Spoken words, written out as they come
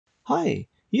Hi,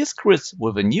 here's Chris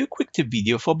with a new quick tip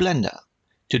video for Blender.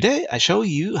 Today I show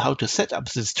you how to set up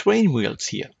these train wheels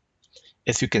here.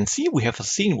 As you can see, we have a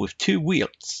scene with two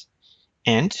wheels,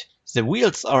 and the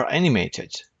wheels are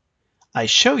animated. I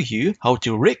show you how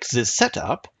to rig this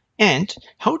setup and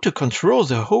how to control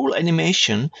the whole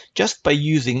animation just by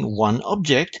using one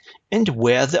object and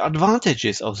where the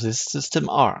advantages of this system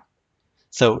are.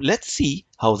 So let's see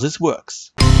how this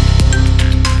works.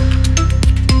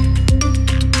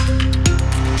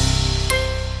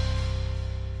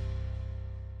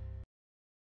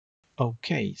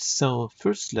 Okay, so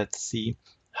first let's see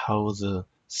how the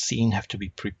scene have to be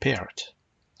prepared.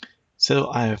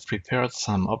 So I have prepared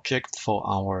some objects for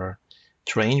our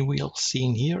train wheel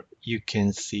scene here. You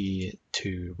can see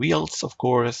two wheels, of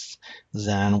course.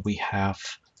 Then we have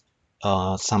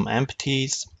some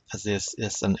empties. This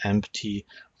is an empty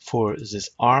for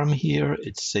this arm here.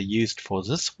 It's used for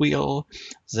this wheel.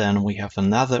 Then we have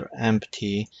another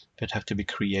empty that have to be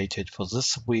created for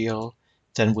this wheel.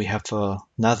 Then we have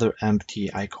another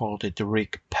empty, I called it the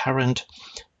rig parent.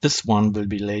 This one will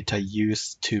be later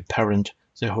used to parent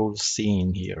the whole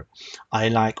scene here. I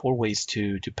like always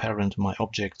to parent my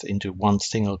objects into one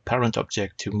single parent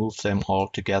object to move them all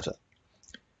together.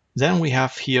 Then we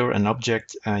have here an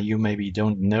object you maybe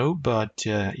don't know, but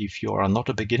if you are not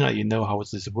a beginner, you know how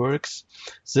this works.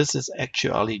 This is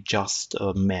actually just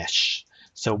a mesh.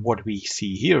 So what we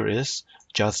see here is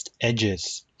just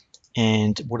edges.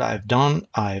 And what I've done,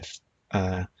 I've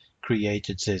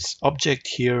created this object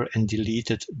here and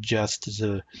deleted just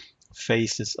the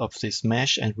faces of this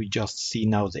mesh, and we just see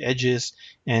now the edges.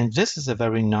 And this is a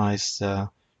very nice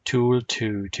tool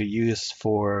to use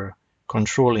for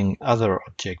controlling other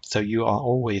objects. So you are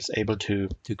always able to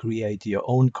create your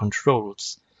own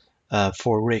controls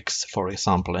for rigs, for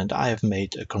example. And I have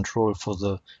made a control for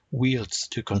the wheels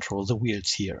to control the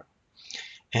wheels here.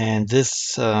 And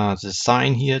this the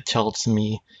sign here tells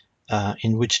me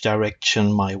in which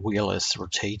direction my wheel is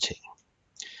rotating.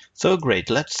 So great,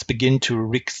 let's begin to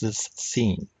rig this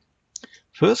scene.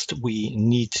 First, we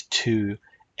need to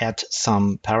add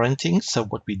some parenting. So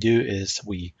what we do is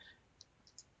we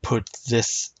put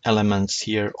these elements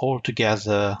here all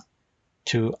together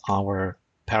to our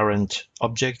parent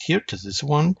object here, to this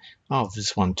one. Oh,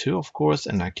 this one too, of course,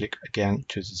 and I click again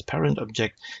to this parent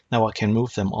object. Now I can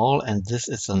move them all, and this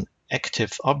is an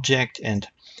active object, and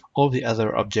all the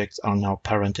other objects are now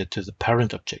parented to the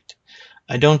parent object.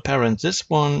 I don't parent this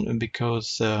one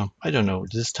because, I don't know,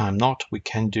 this time not. We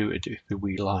can do it if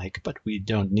we like, but we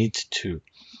don't need to.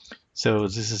 So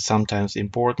this is sometimes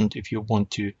important if you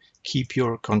want to keep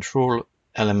your control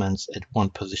elements at one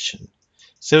position.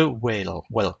 So,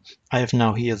 well, I have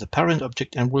now here the parent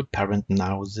object and will parent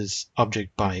now this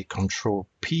object by Control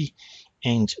P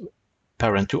and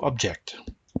parent to object.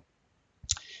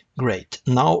 Great.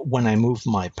 Now, when I move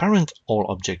my parent, all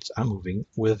objects are moving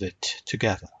with it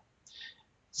together.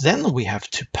 Then we have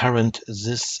to parent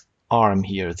this arm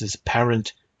here, this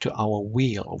parent to our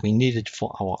wheel. We need it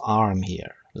for our arm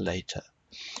here later.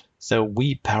 So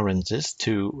we parent this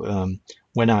to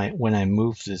when I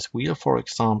move this wheel, for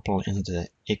example, in the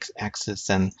x-axis,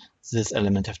 then this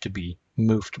element have to be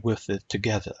moved with it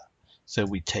together. So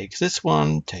we take this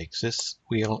one, take this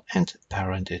wheel, and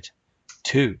parent it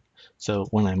too. So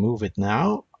when I move it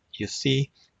now, you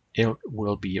see it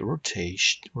will be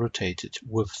rotated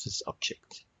with this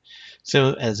object.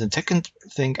 So as a second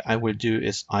thing I will do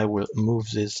is I will move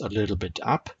this a little bit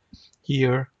up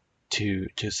here to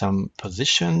some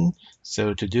position.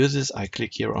 So to do this, I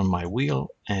click here on my wheel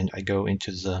and I go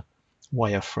into the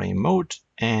wireframe mode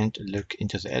and look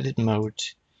into the edit mode,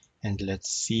 and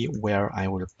let's see where I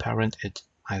will parent it.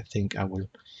 I think I will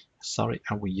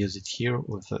use it here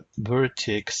with a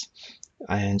vertex,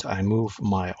 and I move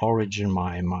my origin,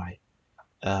 my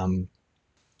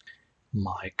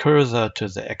cursor to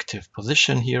the active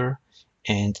position here,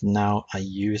 and now I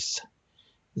use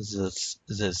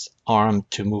this arm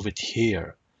to move it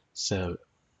here. So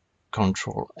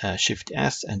Control Shift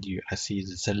S, and I see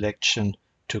the selection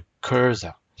to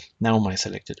cursor. Now my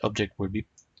selected object will be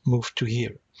moved to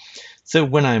here. So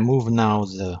when I move now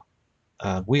the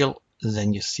wheel,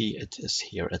 then you see it is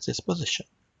here at this position.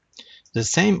 The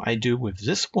same I do with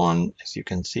this one. As you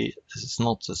can see, this is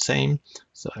not the same.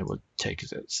 So I will take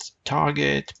this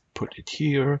target, put it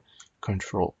here,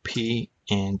 Control P,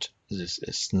 and this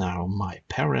is now my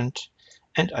parent.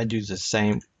 And I do the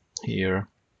same here.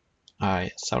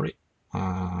 I'm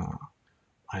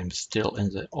still in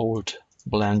the old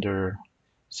Blender.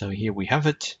 So here we have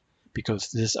it, because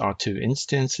these are two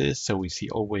instances, so we see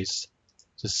always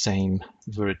the same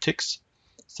vertex.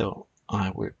 So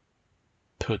I will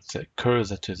put the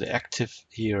cursor to the active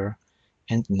here,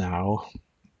 and now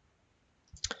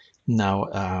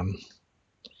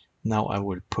I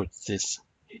will put this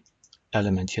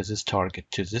element here, this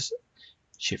target, to this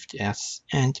Shift S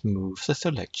and move the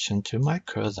selection to my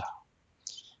cursor.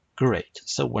 Great.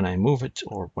 So when I move it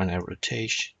or when I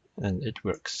rotate, then it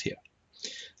works here.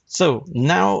 So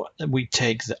now we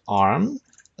take the arm.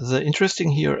 The interesting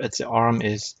here at the arm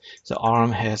is the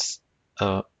arm has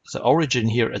the origin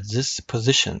here at this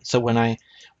position. So when I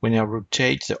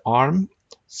rotate the arm,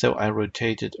 so I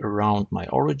rotate it around my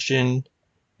origin,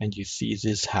 and you see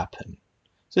this happen.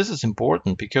 This is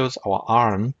important because our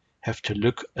arm have to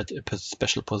look at a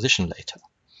special position later.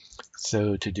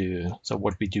 So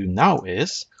what we do now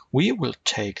is we will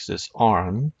take this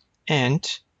arm and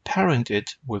parent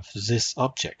it with this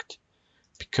object.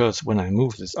 Because when I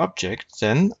move this object,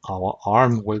 then our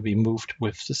arm will be moved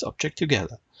with this object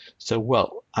together. So,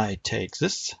 well, I take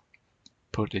this,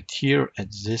 put it here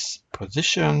at this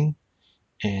position,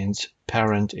 and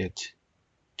parent it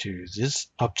to this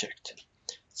object.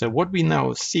 So what we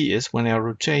now see is when I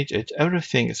rotate it,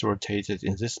 everything is rotated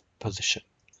in this position.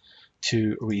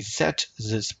 To reset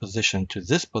this position to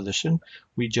this position,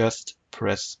 we just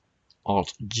press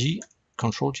Alt-G,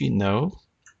 Control-G, no,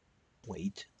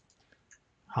 wait.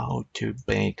 How to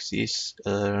make this,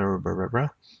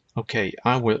 okay,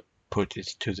 I will put it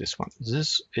to this one.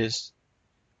 This is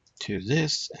to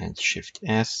this, and Shift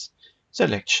S,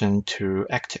 selection to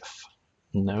active.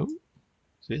 No,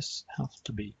 this has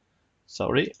to be,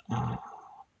 sorry,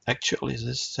 actually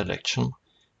this selection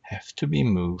have to be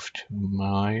moved to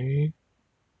my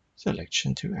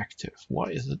selection to active. Why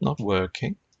is it not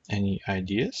working? Any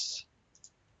ideas?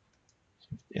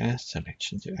 Yes,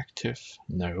 selection to active,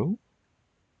 no.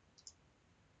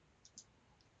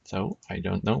 So I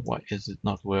don't know why is it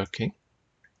not working.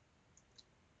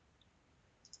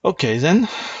 Okay, then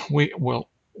we will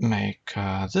make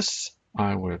this.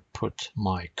 I will put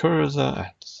my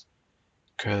cursor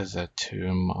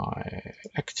to my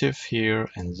active here,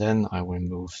 and then I will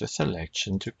move the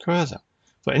selection to cursor.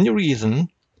 For any reason,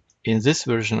 in this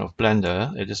version of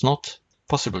Blender, it is not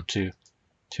possible to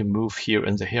move here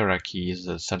in the hierarchy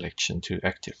the selection to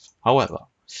active. However,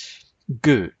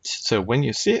 good. So when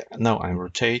you see, now I'm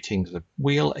rotating the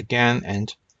wheel again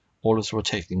and all is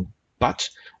rotating, but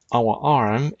our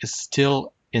arm is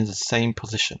still in the same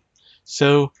position.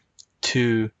 So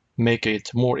to make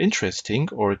it more interesting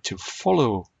or to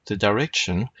follow the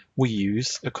direction, we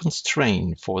use a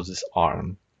constraint for this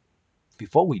arm.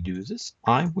 Before we do this,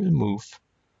 I will move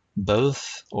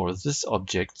both or these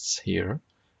objects here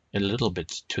a little bit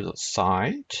to the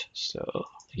side. So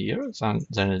here,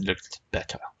 then it looks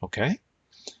better. Okay,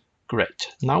 great.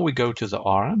 Now we go to the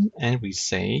arm and we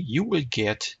say you will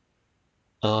get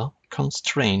a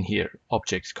constraint here,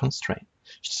 object constraint.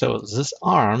 So this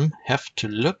arm have to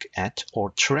look at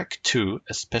or track to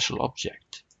a special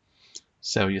object.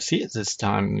 So you see this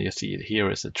time, you see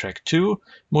here is the track to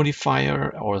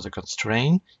modifier or the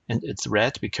constraint, and it's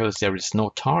red because there is no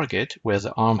target where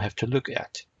the arm have to look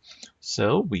at.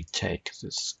 So we take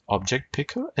this object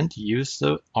picker and use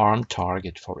the arm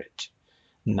target for it.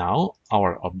 Now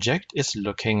our object is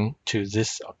looking to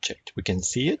this object. We can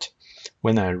see it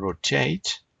when I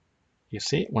rotate. You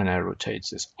see, when I rotate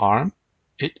this arm,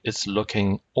 it is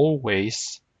looking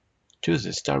always to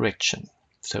this direction.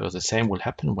 So the same will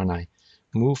happen when I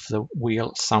move the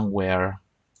wheel somewhere.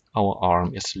 Our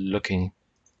arm is looking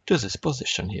to this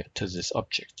position here, to this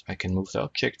object. I can move the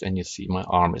object and you see my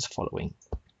arm is following.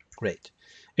 Great.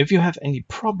 If you have any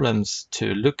problems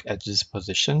to look at this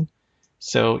position,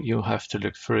 so you have to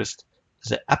look first,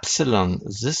 the epsilon,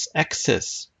 this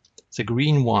axis, the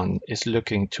green one is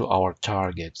looking to our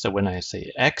target. So when I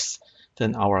say X,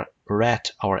 then our red,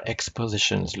 our X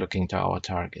position is looking to our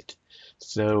target.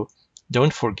 So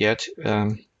don't forget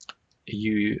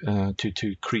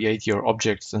to create your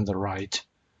objects in the right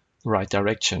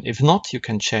direction. If not, you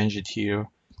can change it here,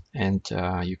 and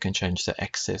you can change the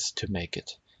axis to make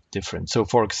it different. So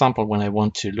for example, when I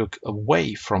want to look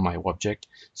away from my object,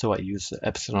 so I use the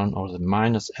epsilon or the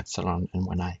minus epsilon, and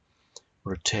when I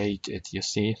rotate it, you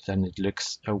see, then it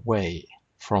looks away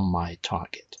from my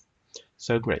target.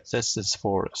 So great, this is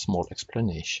for a small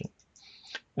explanation.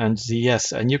 And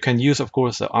yes, and you can use, of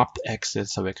course, the up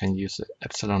axis, so we can use the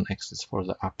epsilon axis for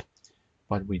the up,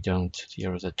 but we don't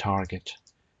here the target.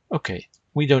 Okay,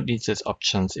 we don't need these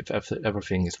options if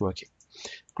everything is working.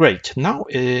 Great. Now,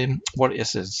 what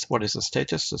is this? What is the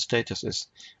status? The status is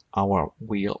our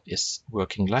wheel is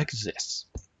working like this.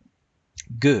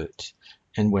 Good.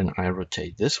 And when I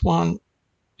rotate this one,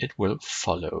 it will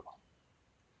follow.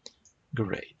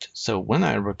 Great. So when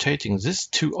I'm rotating these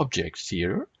two objects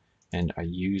here, and I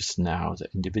use now the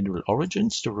individual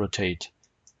origins to rotate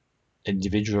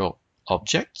individual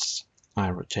objects,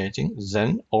 I'm rotating,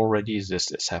 then already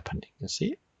this is happening, you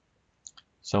see?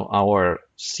 So our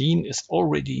scene is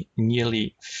already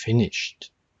nearly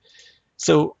finished.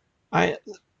 So I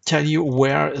tell you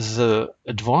where the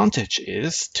advantage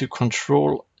is to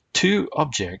control two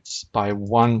objects by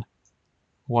one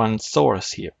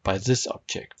source here, by this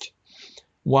object.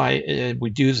 Why we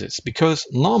do this? Because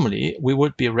normally we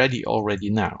would be ready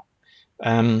already now.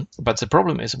 But the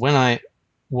problem is when I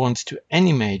want to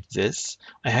animate this,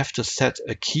 I have to set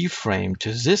a keyframe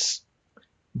to this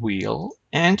wheel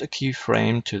and a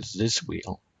keyframe to this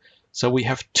wheel. So we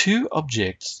have two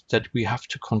objects that we have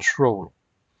to control,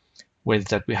 with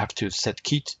that we have to set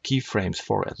keyframes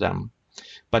for them.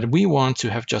 But we want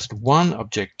to have just one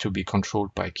object to be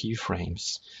controlled by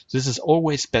keyframes. This is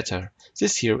always better.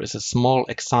 This here is a small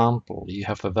example. You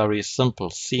have a very simple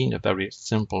scene, a very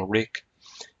simple rig,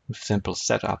 simple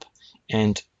setup.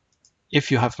 And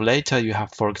if you have later, you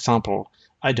have, for example,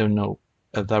 I don't know,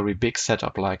 a very big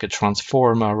setup like a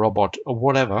transformer, robot, or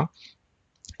whatever,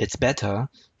 it's better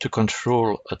to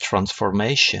control a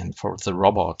transformation for the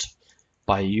robot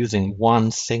by using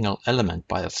one single element,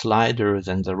 by a slider,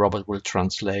 then the robot will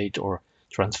translate or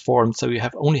transform. So you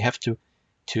only have to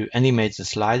animate the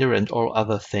slider, and all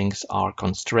other things are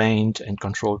constrained and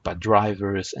controlled by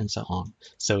drivers and so on.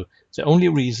 So the only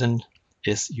reason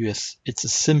is it's a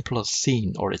simpler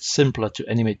scene, or it's simpler to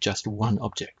animate just one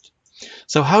object.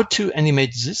 So how to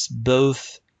animate this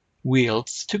both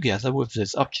wheels together with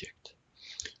this object?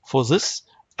 For this,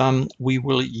 we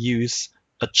will use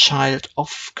a child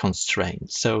of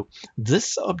constraint. So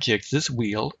this object, this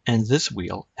wheel, and this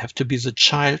wheel have to be the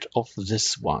child of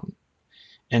this one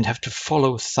and have to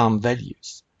follow some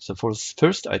values. So for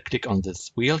first, I click on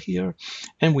this wheel here,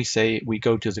 and we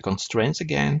go to the constraints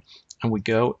again, and we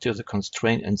go to the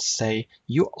constraint and say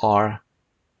you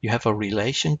have a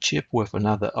relationship with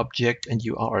another object and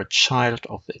you are a child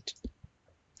of it.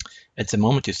 At the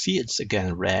moment you see it's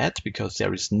again red because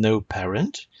there is no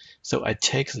parent. So I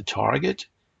take the target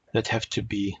that have to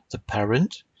be the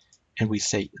parent, and we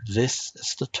say this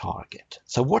is the target.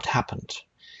 So what happened?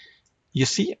 You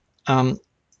see,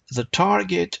 the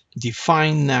target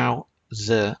define now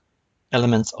the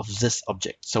elements of this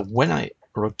object. So when I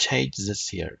rotate this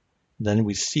here, then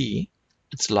we see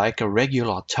it's like a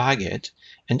regular target,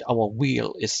 and our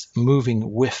wheel is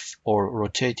moving with or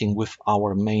rotating with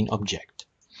our main object.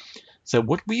 So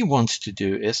what we want to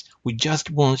do is we just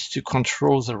want to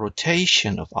control the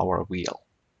rotation of our wheel,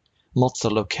 not the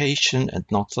location and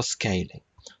not the scaling.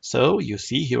 So you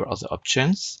see here are the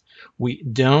options. We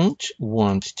don't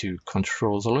want to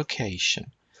control the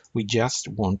location. We just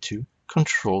want to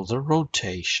control the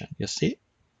rotation. You see?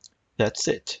 That's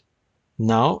it.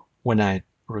 Now, when I'm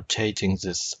rotating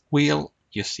this wheel,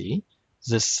 you see,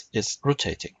 this is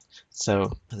rotating.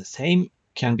 So the same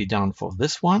can be done for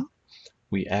this one.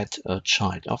 We add a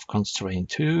child of constraint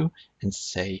 2 and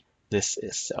say this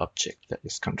is the object that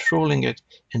is controlling it,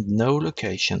 and no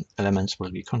location elements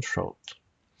will be controlled.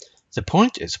 The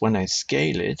point is when I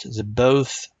scale it,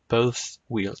 both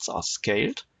wheels are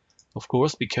scaled, of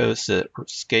course, because the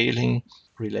scaling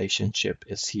relationship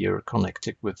is here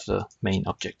connected with the main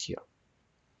object here.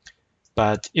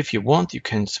 But if you want, you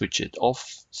can switch it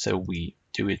off. So we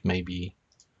do it maybe,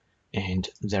 and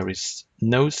there is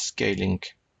no scaling.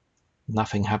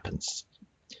 Nothing happens,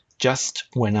 just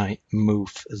when I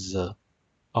move the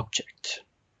object.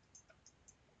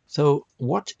 So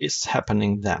what is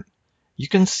happening then? You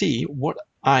can see what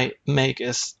I make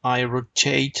is I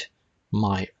rotate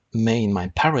my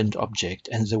parent object,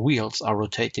 and the wheels are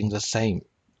rotating the same.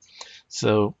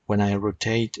 So when I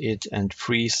rotate it and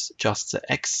freeze just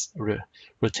the X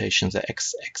rotation, the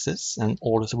X axis, and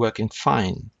all is working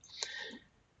fine.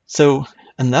 So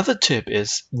another tip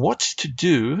is what to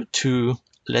do to,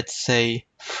 let's say,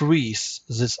 freeze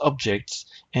these objects,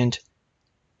 and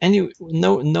anyway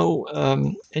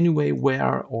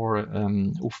where, or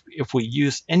if we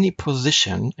use any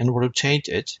position and rotate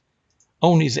it,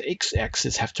 only the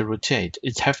X-axis have to rotate.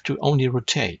 It have to only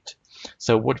rotate.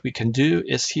 So what we can do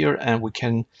is here, and we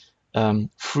can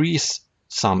freeze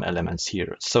some elements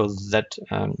here, so that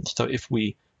so if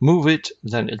we move it,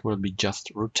 then it will be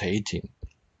just rotating.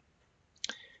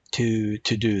 To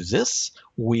do this,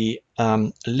 we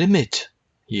limit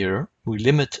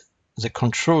the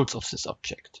controls of this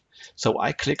object. So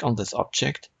I click on this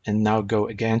object and now go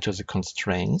again to the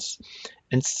constraints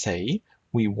and say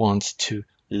we want to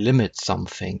limit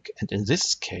something. And in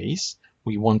this case,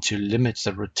 we want to limit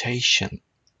the rotation.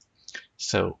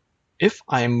 So if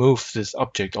I move this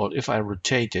object or if I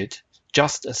rotate it,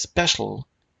 just a special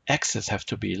axis have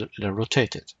to be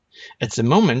rotated. At the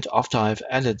moment, after I've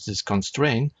added this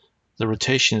constraint, the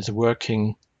rotation is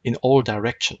working in all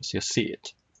directions. You see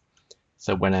it.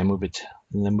 So when I move it,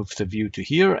 and I move the view to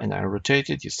here and I rotate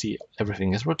it, you see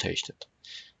everything is rotated.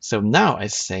 So now I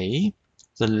say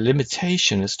the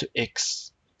limitation is to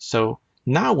X. So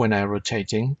now when I'm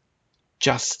rotating,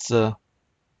 just the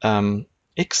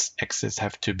X-axis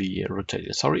have to be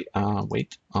rotated. Sorry,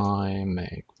 wait, I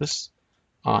make this.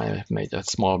 I have made a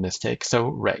small mistake. So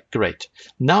right, great.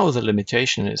 Now the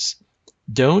limitation is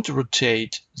don't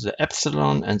rotate the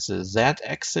epsilon and the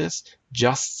z-axis,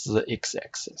 just the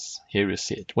x-axis. Here you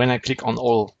see it. When I click on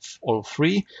all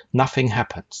three, nothing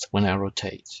happens when I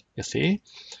rotate. You see?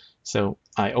 So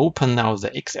I open now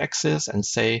the x-axis and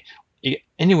say,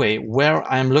 anyway, where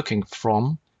I'm looking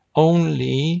from,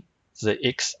 only the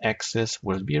x-axis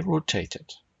will be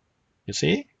rotated. You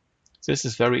see? This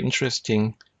is very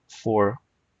interesting for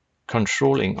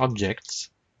controlling objects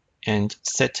and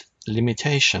set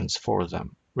limitations for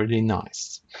them. Really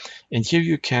nice. And here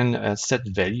you can set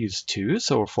values too.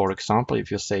 So for example,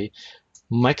 if you say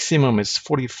maximum is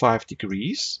 45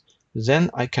 degrees, then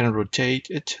I can rotate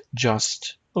it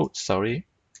just, oh, sorry,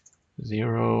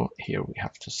 0. Here we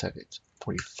have to set it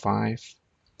 45.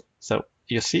 So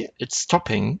you see it's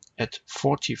stopping at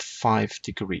 45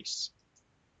 degrees.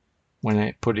 When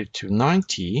I put it to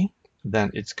 90,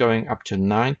 then it's going up to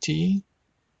 90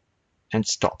 and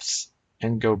stops,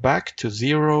 and go back to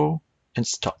 0 and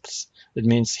stops. It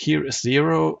means here is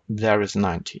 0, there is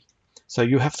 90. So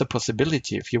you have the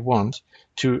possibility, if you want,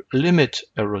 to limit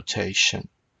a rotation.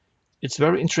 It's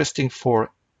very interesting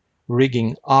for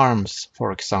rigging arms,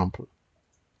 for example,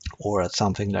 or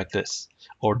something like this,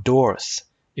 or doors.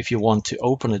 If you want to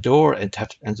open a door and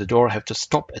the door have to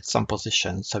stop at some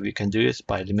position, so you can do it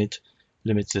by limit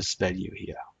this value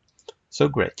here. So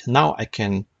great. Now I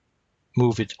can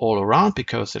move it all around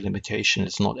because the limitation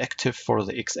is not active for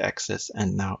the x-axis,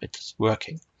 and now it's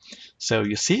working. So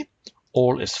you see,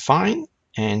 all is fine,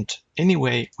 and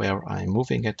anyway where I'm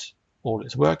moving it, all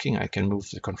is working. I can move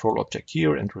the control object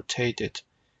here and rotate it,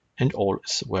 and all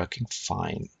is working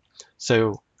fine.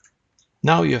 So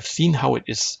now you have seen how it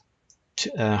is,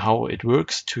 how it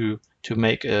works to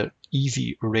make a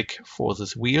easy rig for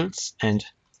these wheels and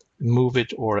move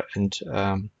it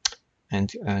and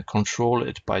control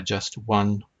it by just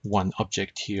one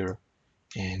object here.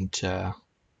 And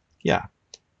yeah,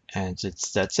 and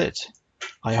that's it.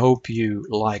 I hope you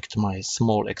liked my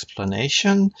small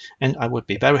explanation, and I would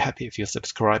be very happy if you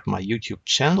subscribe my YouTube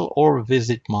channel or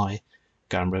visit my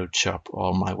Gumroad shop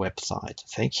or my website.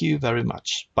 Thank you very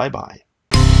much. Bye bye.